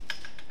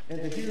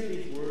and to hear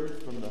these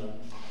words from the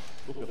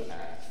book of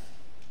Acts.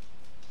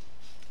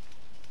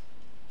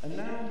 And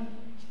now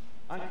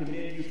I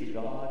commend you to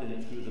God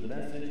and to the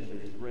message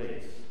of His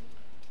grace,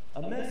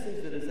 a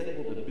message that is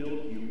able to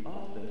build you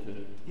up and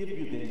to give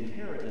you the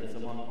inheritance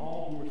among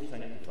all who are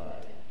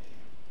sanctified.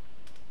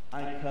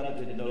 I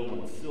coveted no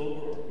one's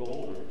silver or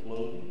gold or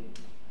clothing.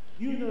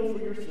 You know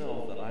for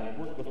yourselves that I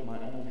work with my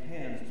own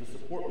hands to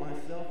support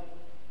myself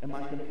and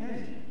my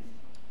companions.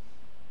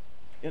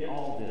 In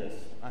all this,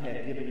 I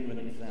have given you an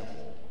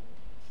example,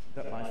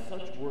 that by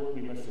such work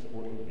we must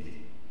support the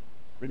weak,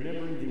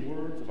 remembering the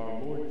words of our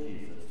Lord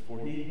Jesus, for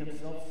He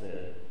Himself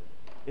said,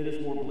 "It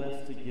is more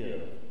blessed to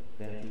give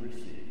than to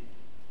receive."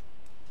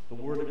 The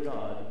word of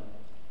God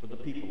for the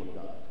people of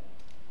God.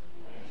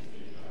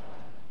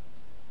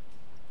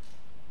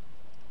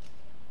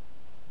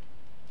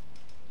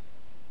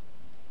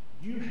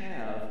 You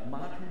have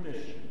my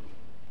permission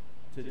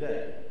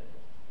today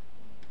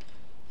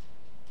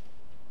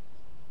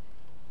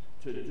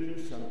to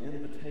do some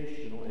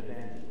invitational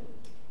evangelism.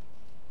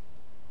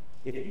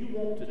 If you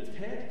want to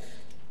text,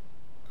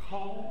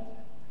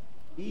 call,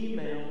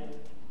 email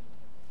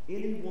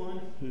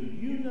anyone who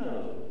you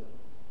know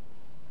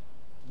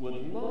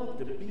would love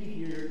to be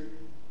here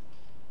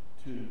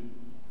to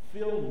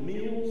fill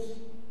meals,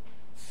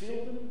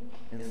 seal them,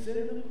 and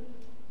send them,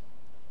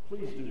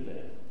 please do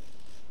that.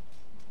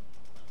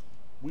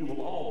 We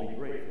will all be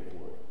grateful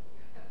for it.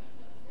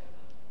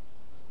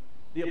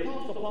 The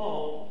Apostle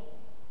Paul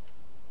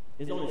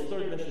is on his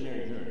third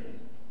missionary journey.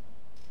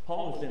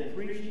 Paul has been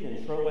preaching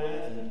in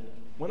Troas, and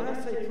when I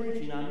say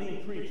preaching, I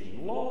mean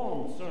preaching,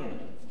 long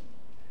sermons.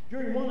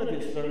 During one of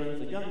his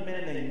sermons, a young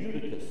man named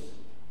Eutychus,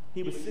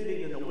 he was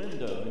sitting in a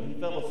window, and he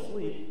fell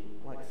asleep,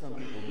 like some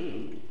people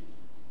do.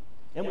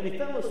 And when he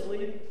fell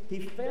asleep, he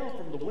fell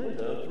from the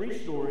window 3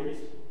 stories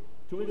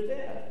to his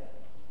death.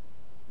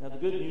 Now, the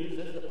good news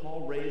is that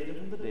Paul raised him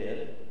from the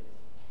dead,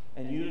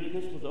 and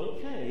Eutychus was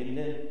okay. And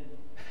then,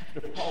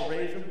 after Paul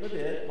raised him from the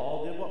dead,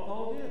 Paul did what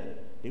Paul did.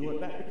 He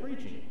went back to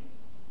preaching.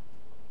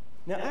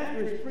 Now,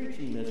 after his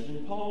preaching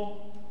mission,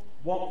 Paul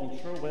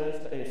walked from Troas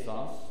to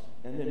Assos,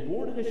 and then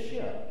boarded a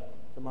ship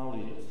to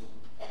Miletus.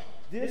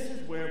 This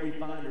is where we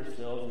find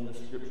ourselves in the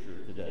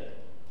Scripture today.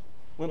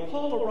 When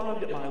Paul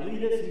arrived at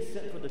Miletus, he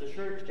sent for the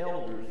church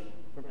elders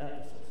from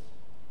Ephesus.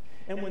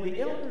 And when the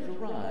elders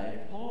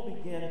arrived, Paul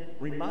began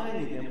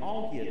reminding them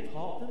all he had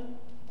taught them,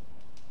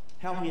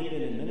 how he had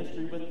been in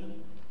ministry with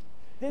them.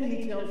 Then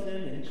he tells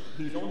them that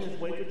he's on his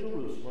way to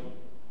Jerusalem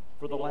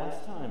for the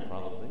last time,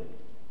 probably.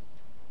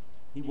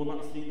 He will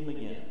not see them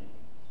again.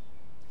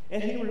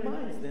 And he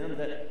reminds them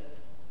that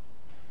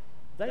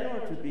they are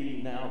to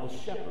be now the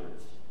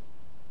shepherds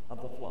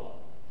of the flock.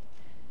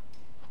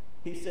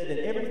 He said,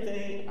 "In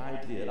everything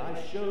I did, I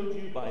showed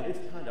you by this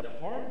kind of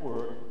hard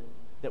work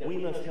that we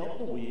must help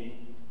the weak,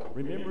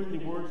 remembering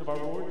the words of our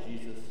Lord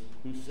Jesus,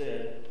 who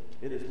said,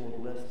 'It is more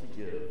blessed to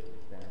give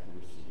than to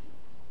receive.'"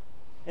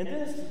 And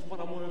this is what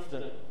I want us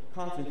to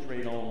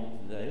concentrate on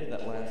today,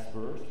 that last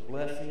verse,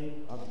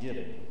 blessing of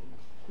giving.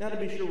 Now, to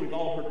be sure, we've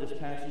all heard this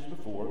passage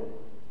before.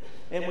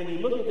 And when you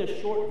look at this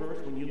short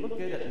verse, when you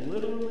look at it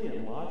literally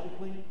and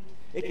logically,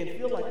 it can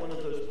feel like one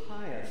of those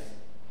pious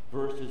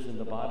verses in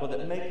the Bible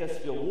that make us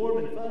feel warm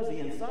and fuzzy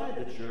inside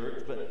the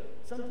church, but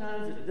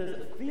sometimes it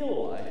doesn't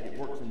feel like it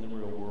works in the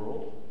real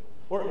world.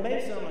 Or it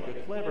may sound like a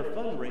clever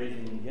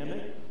fundraising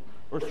gimmick,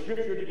 or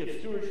scripture to give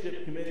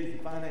stewardship committees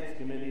and finance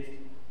committees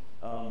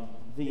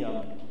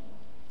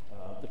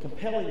the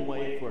compelling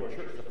way for a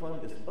church to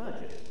fund this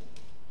budget.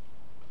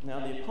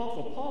 Now, the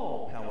Apostle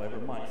Paul, however,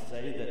 might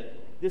say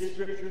that this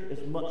scripture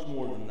is much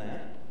more than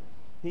that.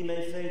 He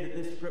may say that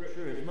this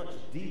scripture is much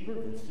deeper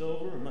than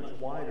silver and much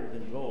wider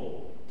than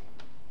gold.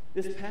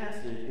 This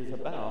passage is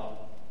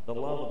about the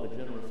love of the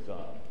generous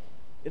God.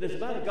 It is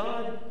about a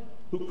God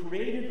who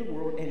created the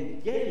world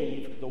and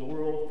gave the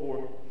world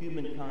for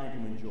humankind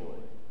to enjoy.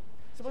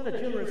 It's about a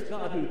generous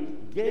God who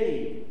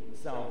gave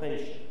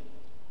salvation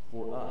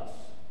for us.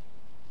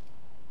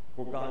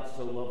 For God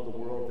so loved the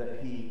world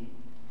that He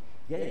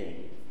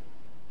gave.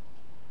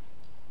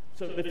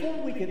 So before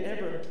we can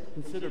ever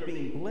consider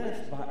being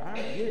blessed by our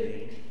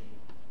giving,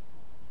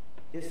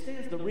 it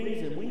stands to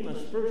reason we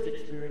must first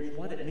experience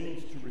what it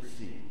means to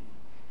receive.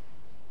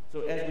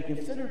 So as we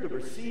consider the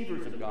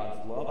receivers of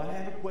God's love, I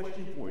have a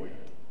question for you.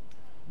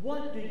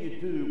 What do you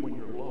do when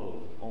you're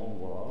low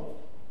on love?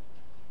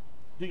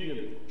 Do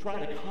you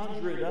try to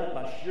conjure it up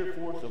by sheer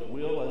force of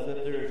will, as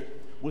if there's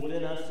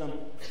within us some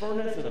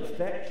furnace of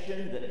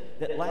affection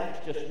that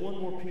lacks just one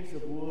more piece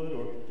of wood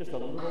or just a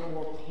little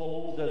more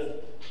coal?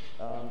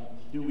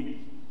 Do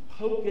we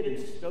poke it and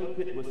stoke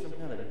it with some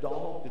kind of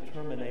dogged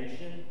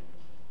determination?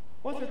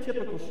 What's our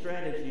typical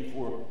strategy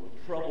for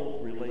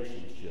troubled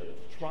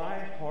relationships?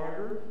 Try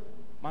harder?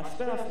 My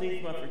spouse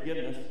needs my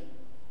forgiveness.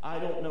 I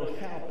don't know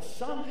how, but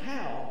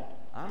somehow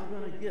I'm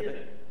going to give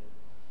it.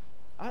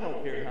 I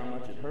don't care how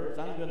much it hurts.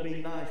 I'm going to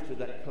be nice to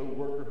that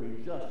coworker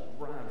who just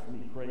drives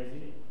me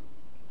crazy.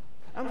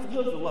 I'm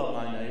supposed to love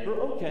my neighbor.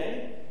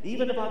 Okay,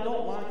 even if I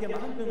don't like him,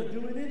 I'm going to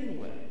do it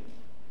anyway.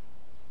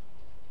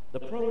 The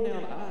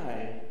pronoun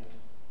I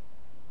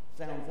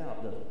sounds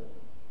out, doesn't it?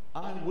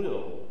 I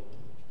will.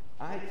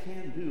 I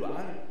can do.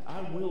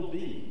 I will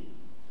be.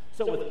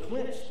 So with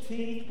clenched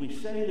teeth, we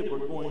say that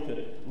we're going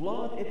to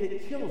love if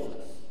it kills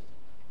us.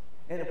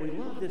 And if we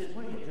love this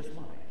way, it just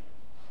might.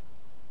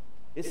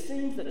 It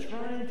seems that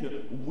trying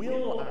to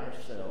will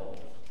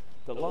ourselves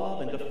to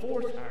love and to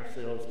force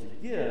ourselves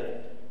to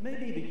give may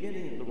be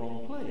beginning in the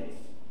wrong place.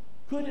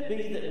 Could it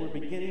be that we're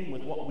beginning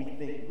with what we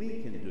think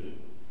we can do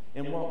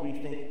and what we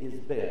think is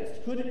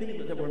best? Could it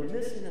be that we're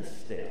missing a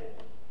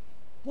step?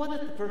 What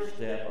if the first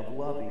step of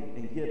loving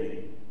and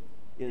giving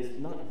is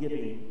not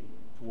giving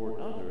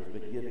toward others,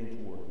 but giving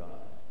toward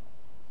God?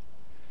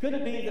 Could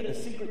it be that the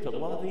secret to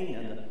loving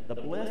and the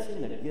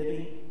blessing of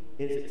giving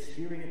is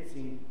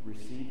experiencing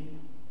receiving?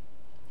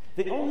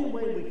 The only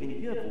way we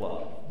can give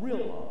love, real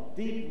love,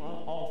 deep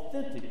love,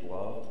 authentic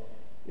love,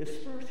 is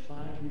first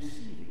by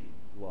receiving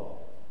love.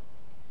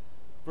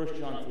 1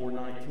 John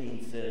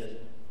 4:19 says,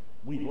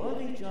 we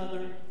love each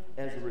other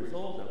as a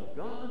result of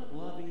God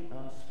loving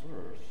us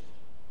first.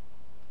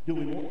 Do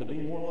we want to be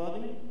more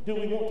loving? Do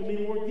we want to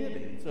be more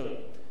giving? So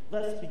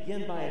let's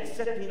begin by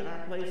accepting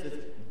our place as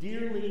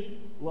dearly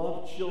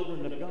loved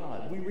children of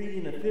God. We read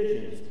in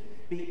Ephesians,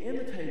 be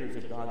imitators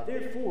of God,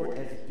 therefore,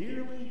 as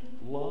dearly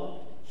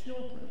loved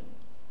children.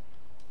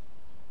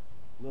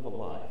 Live a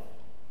life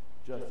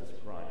just as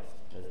Christ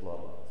has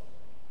loved us.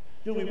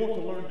 Do we want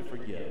to learn to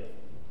forgive?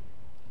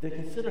 To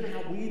consider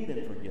how we've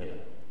been forgiven.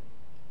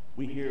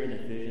 We hear in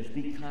Ephesians,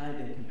 be kind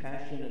and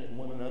compassionate to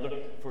one another,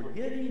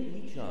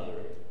 forgiving each other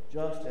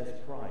just as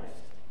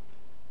Christ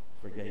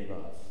forgave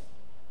us.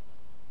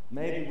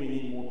 Maybe we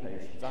need more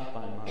patience. I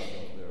find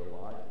myself there a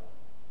lot.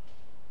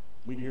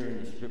 We hear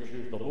in the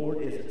scriptures, the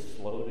Lord isn't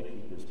slow to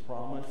keep his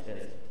promise,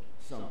 as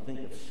some think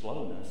of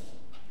slowness,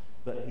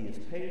 but he is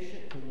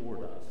patient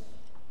toward us,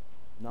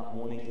 not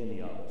wanting any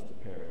of us to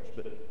perish,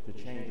 but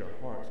to change our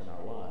hearts and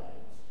our lives.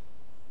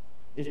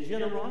 Is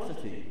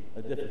generosity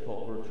a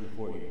difficult virtue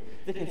for you?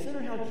 To consider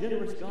how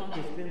generous God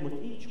has been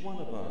with each one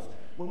of us.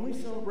 When we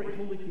celebrate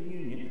Holy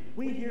Communion,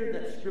 we hear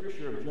that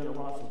scripture of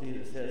generosity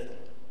that says,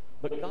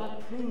 but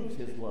God proves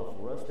his love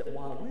for us, that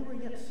while we were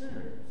yet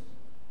sinners,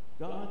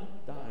 God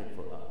died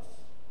for us.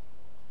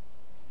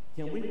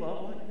 Can we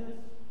love like this?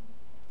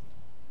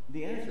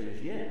 The answer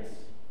is yes,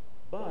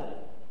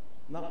 but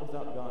not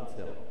without God's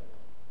help.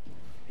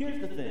 Here's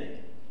the thing.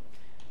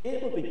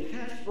 It would be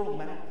pastoral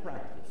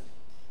malpractice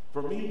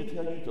for me to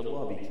tell you to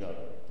love each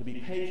other, to be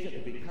patient,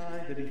 to be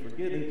kind, to be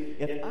forgiving,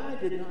 if I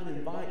did not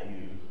invite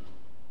you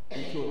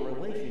into a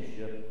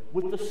relationship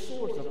with the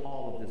source of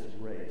all of this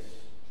grace.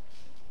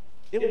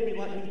 It would be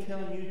like me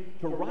telling you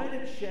to write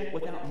a check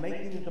without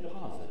making a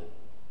deposit.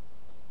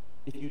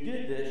 If you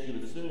did this, you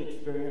would soon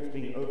experience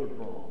being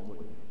overdrawn,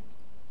 wouldn't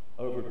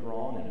you?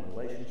 Overdrawn in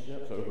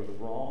relationships,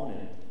 overdrawn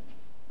in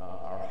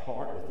our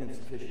heart with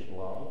insufficient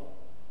love.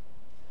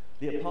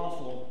 The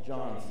Apostle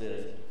John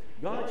says,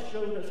 God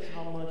showed us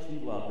how much he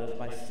loved us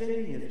by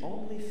sending his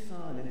only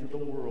Son into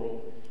the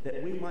world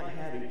that we might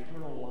have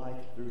eternal life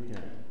through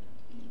him.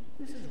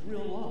 This is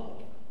real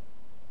love.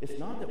 It's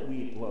not that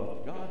we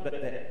loved God,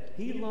 but that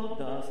he loved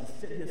us and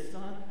sent his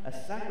Son, a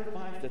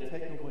sacrifice to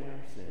take away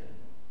our sin.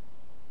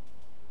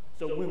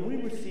 So when we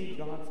receive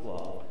God's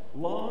love,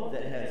 love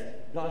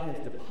that God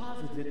has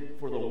deposited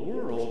for the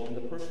world in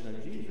the person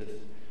of Jesus,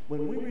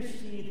 when we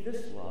receive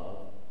this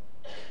love,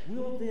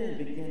 we'll then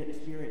begin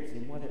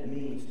experiencing what it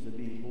means to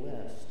be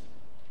blessed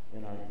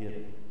in our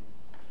giving.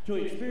 To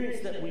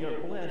experience that we are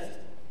blessed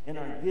in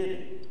our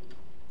giving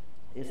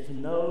is to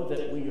know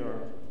that we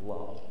are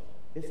loved.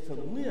 It's to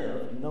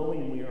live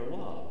knowing we are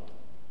loved.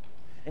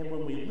 And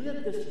when we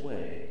live this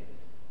way,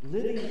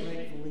 living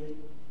gratefully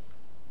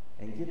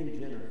and giving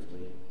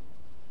generously,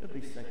 it'll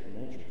be second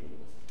nature to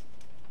us.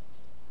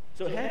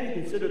 So having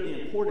considered the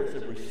importance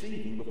of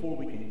receiving before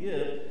we can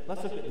give,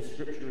 let's look at the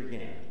scripture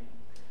again.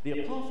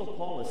 The Apostle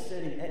Paul is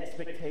setting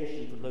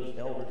expectation for those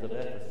elders of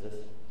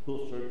Ephesus who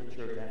will serve the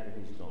church after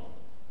he's gone.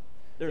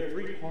 There are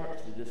three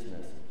parts to this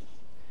message.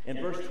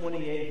 In verse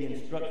 28, he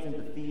instructs them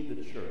to feed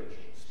the church,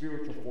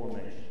 spiritual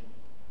formation.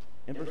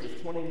 In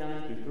verses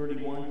 29 through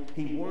 31,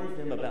 he warns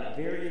them about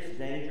various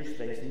dangers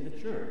facing the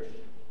church.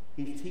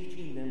 He's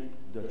teaching them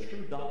the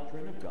true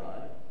doctrine of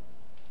God.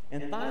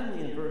 And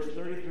finally, in verse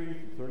 33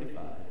 through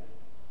 35,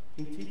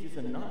 he teaches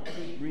them not to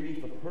be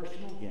greedy for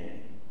personal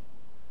gain,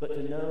 but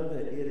to know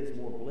that it is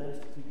more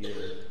blessed to give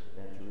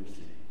than to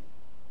receive.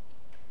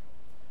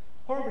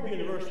 Harvard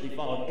University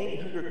followed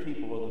 800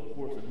 people over the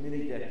course of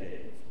many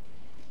decades.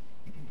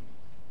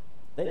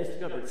 They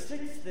discovered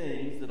 6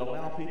 things that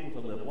allow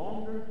people to live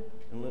longer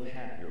and live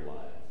happier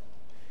lives.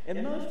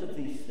 And most of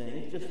these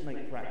things just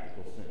make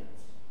practical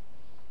sense.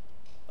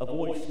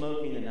 Avoid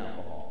smoking and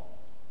alcohol.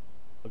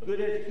 A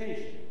good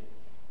education.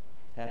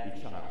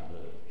 Happy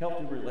childhood.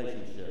 Healthy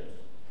relationships.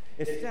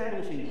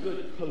 Establishing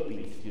good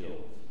coping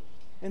skills.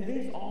 And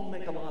these all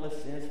make a lot of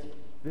sense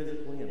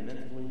physically and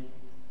mentally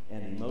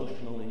and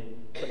emotionally.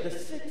 But the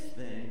 6th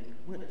thing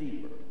went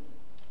deeper.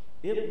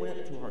 It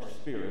went to our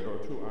spirit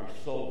or to our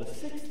soul. The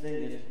 6th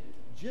thing is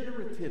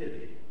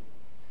generativity.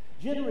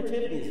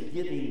 Generativity is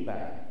giving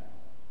back.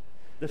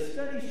 The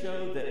study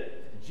showed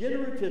that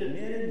generative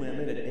men and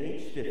women at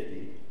age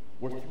 50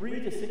 were 3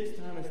 to 6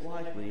 times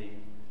likely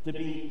to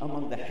be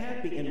among the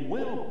happy and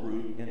well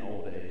group in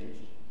old age,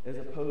 as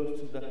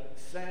opposed to the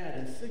sad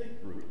and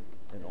sick group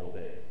in old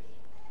age.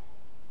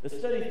 The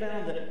study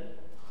found that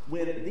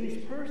when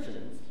these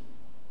persons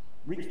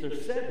reached their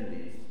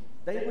 70s,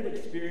 they would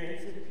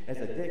experience it as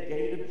a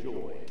decade of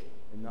joy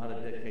and not a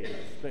decade of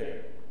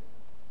despair.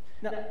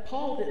 Now,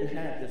 Paul didn't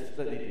have this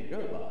study to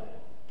go by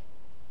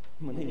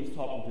when he was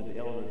talking to the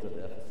elders of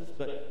Ephesus,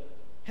 but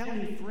how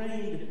he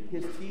framed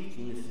his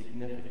teaching is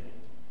significant.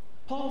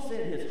 Paul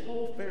said his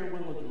whole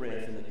farewell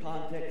address in the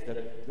context of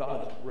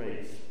God's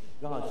grace,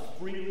 God's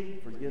freely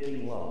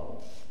forgiving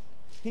love.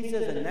 He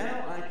says, and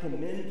now I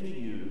commend to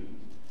you,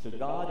 to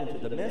God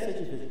and to the message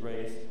of his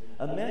grace,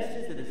 a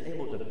message that is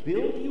able to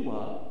build you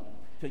up,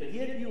 to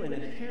give you an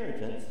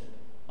inheritance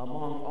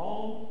among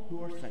all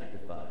who are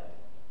sanctified.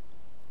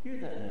 Hear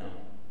that now.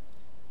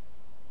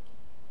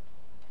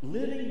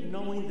 Living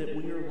knowing that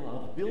we are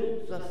loved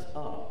builds us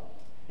up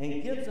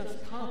and gives us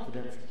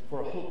confidence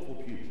for a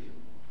hopeful future.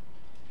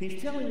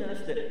 He's telling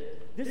us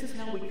that this is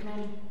how we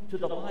come to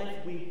the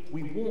life we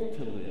want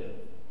to live.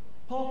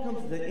 Paul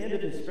comes to the end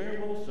of his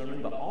farewell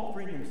sermon by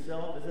offering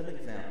himself as an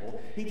example.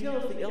 He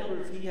tells the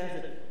elders he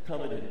hasn't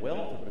coveted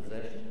wealth or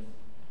possessions,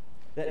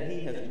 that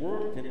he has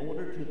worked in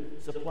order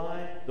to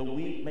supply the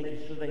weak, making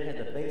sure they had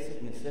the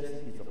basic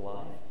necessities of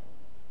life.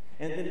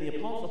 And then the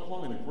Apostle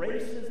Paul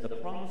embraces the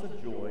promise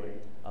of joy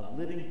of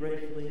living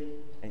gratefully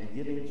and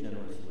giving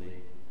generously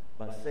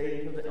by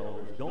saying to the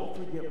elders, don't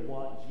forget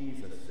what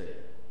Jesus said.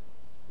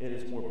 It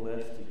is more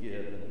blessed to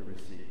give than to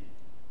receive.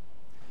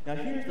 Now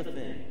here's the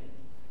thing.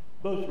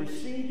 Both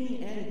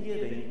receiving and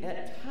giving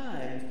at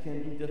times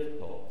can be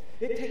difficult.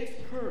 It takes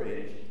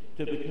courage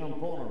to become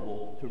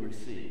vulnerable to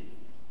receive.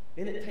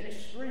 And it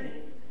takes strength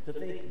to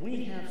think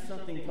we have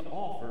something to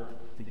offer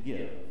to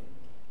give.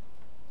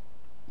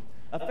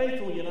 A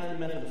faithful United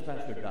Methodist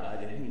pastor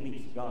died, and he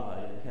meets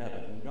God in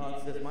heaven. And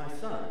God says, my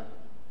son,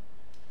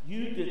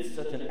 you did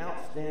such an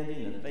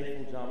outstanding and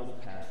faithful job as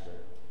a pastor.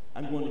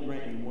 I'm going to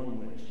grant you one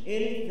wish.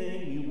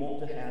 Anything you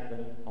want to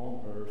happen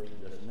on earth,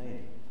 just name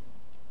it.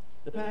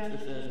 The pastor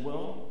says,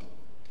 well,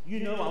 you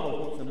know I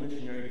was once a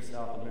missionary to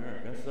South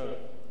America, so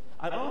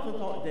I've often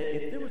thought that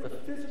if there was a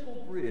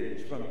physical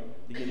bridge from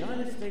the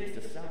United States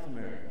to South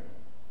America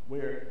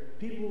where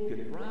people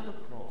could drive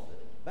across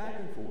it, back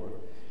and forth,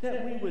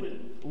 that we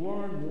would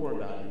learn more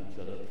about each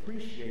other,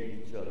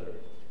 appreciate each other,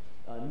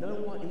 know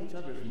what each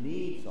other's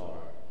needs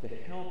are to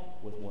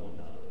help with one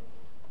another.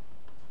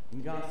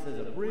 And God says,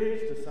 a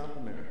bridge to South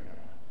America.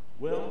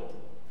 Well,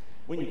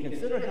 when you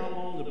consider how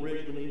long the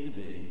bridge would need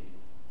to be,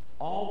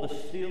 all the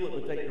steel it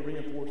would take to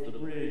reinforce the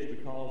bridge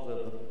because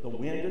of the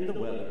wind and the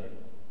weather,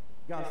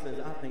 God says,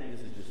 I think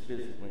this is just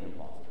physically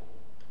impossible.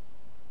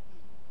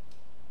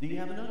 Do you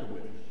have another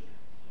wish?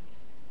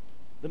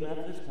 The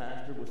Methodist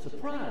pastor was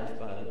surprised,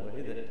 by the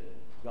way,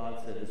 that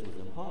God said this was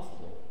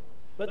impossible.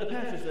 But the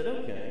pastor said,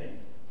 okay.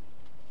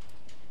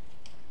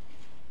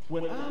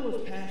 When I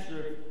was pastor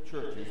of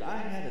churches, I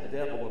had a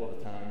devil at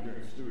the time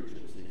during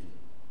stewardship season.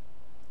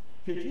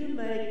 Could you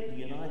make the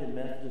United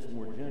Methodists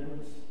more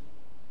generous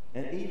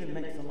and even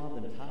make some of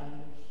them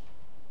tithers?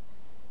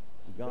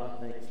 God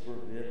thinks for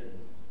a bit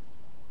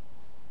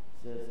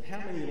and says, how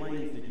many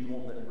lanes did you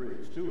want that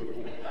bridge? 2 or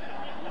 4?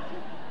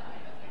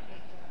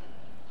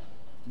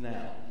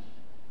 Now,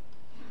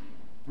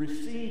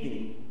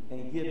 receiving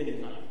and giving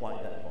is not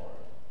quite that hard.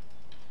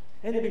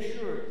 And to be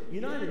sure,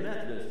 United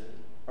Methodists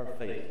are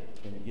faithful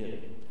in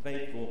giving,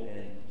 faithful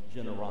in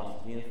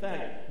generosity. In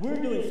fact,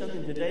 we're doing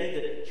something today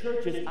that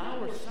churches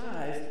our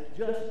size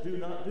just do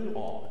not do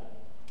often.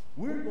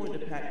 We're going to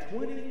pack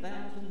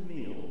 20,000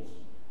 meals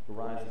to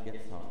rise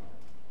against hunger.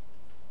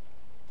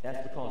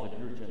 That's because of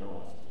your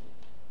generosity.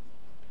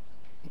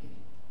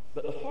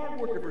 But the hard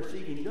work of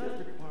receiving does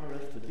require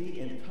us to be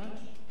in touch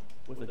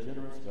with a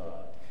generous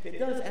God. It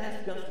does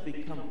ask us to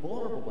become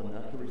vulnerable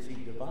enough to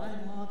receive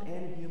divine love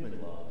and human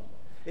love.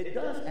 It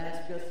does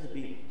ask us to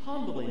be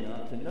humble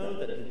enough to know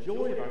that the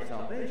joy of our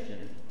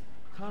salvation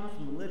comes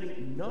from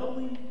living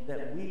knowing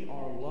that we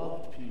are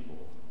loved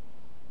people.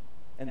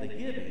 And the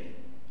giving,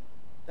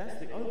 that's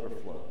the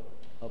overflow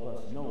of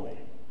us knowing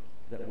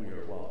that we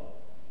are loved.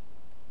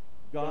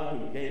 God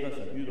who gave us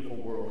a beautiful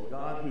world,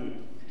 God who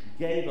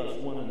gave us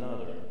one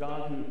another,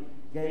 God who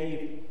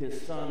gave his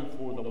Son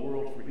for the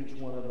world for each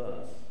one of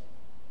us.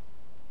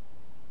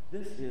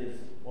 This is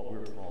what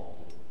we're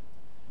called to.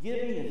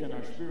 Giving is in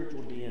our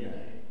spiritual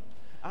DNA.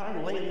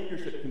 Our lay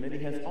leadership committee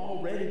has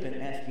already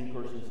been asking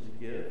persons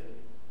to give,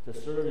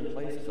 to serve in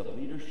places of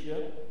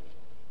leadership,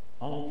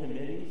 on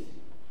committees,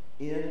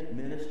 in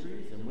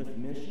ministries, and with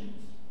missions.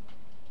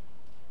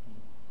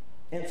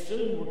 And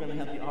soon we're going to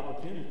have the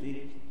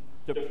opportunity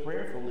to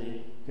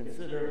prayerfully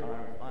consider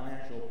our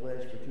financial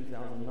pledge for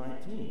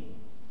 2019.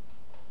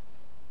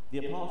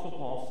 The Apostle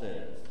Paul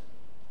says,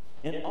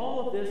 in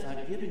all of this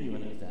I've given you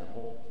an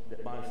example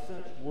that by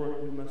such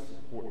work we must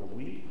support the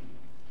weak,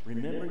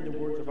 remembering the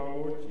words of our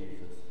Lord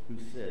Jesus, who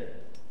said,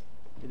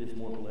 it is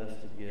more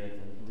blessed to give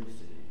than to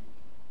receive.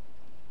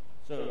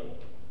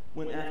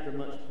 after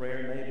much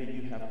prayer, maybe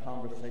you have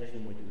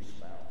conversation with your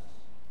spouse.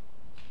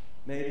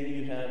 Maybe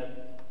you have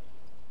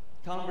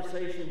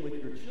conversation with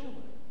your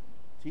children,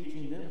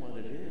 teaching them what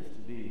it is to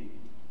be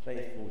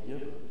faithful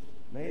givers.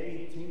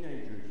 Maybe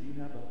teenagers,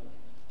 you have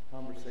a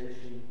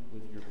conversation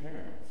with your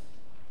parents.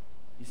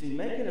 You see,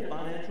 making a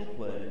financial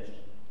pledge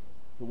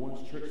to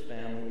one's church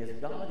family is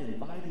God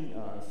inviting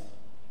us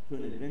to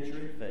an adventure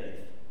in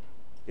faith.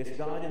 It's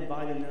God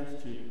inviting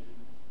us to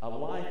a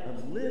life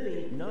of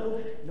living,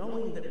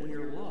 knowing that we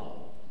are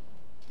loved.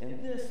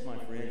 And this, my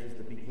friends, is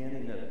the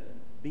beginning of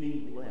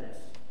being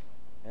blessed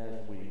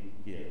as we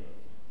give.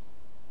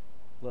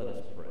 Let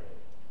us pray.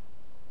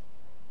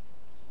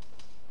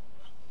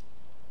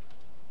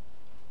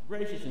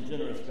 Gracious and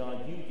generous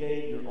God, you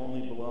gave your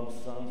only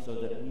beloved Son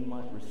so that we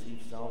might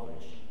receive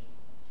salvation.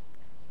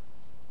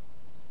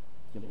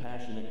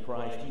 Compassionate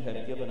Christ, you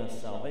have given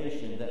us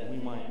salvation that we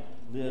might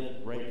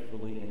live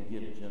gratefully and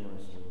give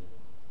generously.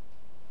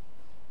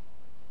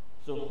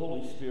 So,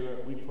 Holy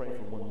Spirit, we pray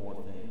for one more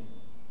thing.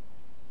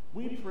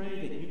 We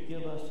pray that you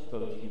give us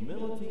both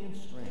humility and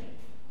strength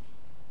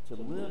to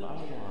live our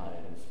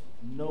lives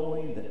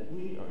knowing that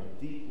we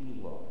are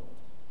deeply loved.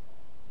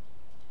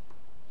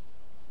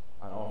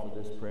 I offer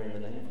this prayer in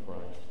the name of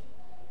Christ,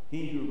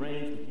 he who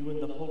reigns with you in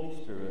the Holy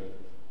Spirit,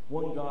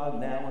 one God,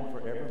 now and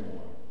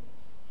forevermore.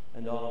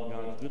 And all of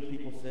God's good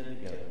people said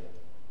together,